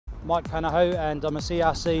Mike Panaho, and I'm a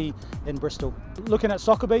CRC in Bristol. Looking at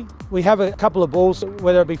soccer bee, we have a couple of balls,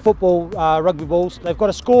 whether it be football, rugby balls. They've got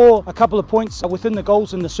to score a couple of points within the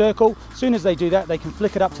goals in the circle. As soon as they do that, they can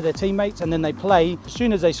flick it up to their teammates and then they play. As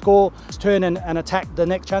soon as they score, turn and attack the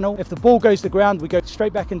next channel. If the ball goes to the ground, we go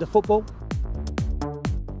straight back into football.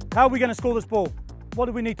 How are we going to score this ball? What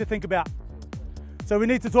do we need to think about? So we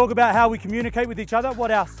need to talk about how we communicate with each other.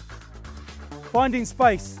 What else? Finding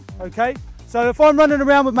space, okay? So if I'm running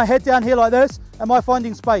around with my head down here like this, am I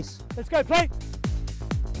finding space? Let's go, play.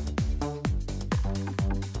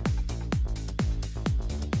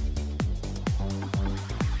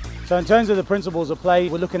 So in terms of the principles of play,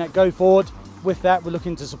 we're looking at go forward. With that, we're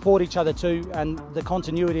looking to support each other too, and the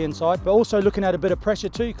continuity inside, but also looking at a bit of pressure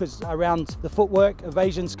too, because around the footwork,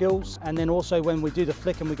 evasion skills, and then also when we do the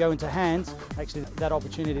flick and we go into hands, actually that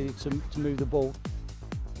opportunity to move the ball.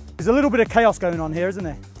 There's a little bit of chaos going on here, isn't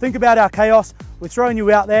there? Think about our chaos. We're throwing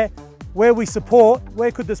you out there. Where we support,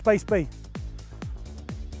 where could the space be?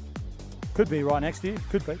 Could be right next to you,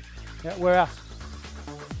 could be. Yeah, where else?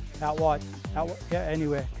 Out wide, yeah,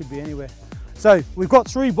 anywhere, could be anywhere. So we've got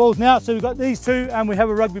 3 balls now, so we've got these 2 and we have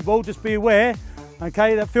a rugby ball. Just be aware,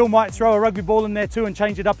 okay, that Phil might throw a rugby ball in there too and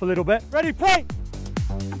change it up a little bit. Ready, play!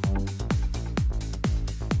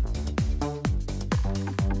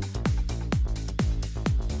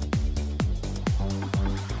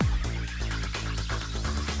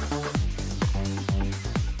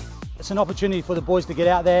 It's an opportunity for the boys to get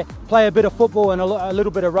out there, play a bit of football and a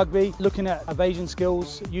little bit of rugby, looking at evasion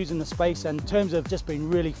skills, using the space, and in terms of just being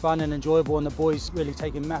really fun and enjoyable, and the boys really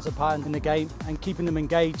taking massive part in the game and keeping them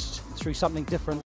engaged through something different.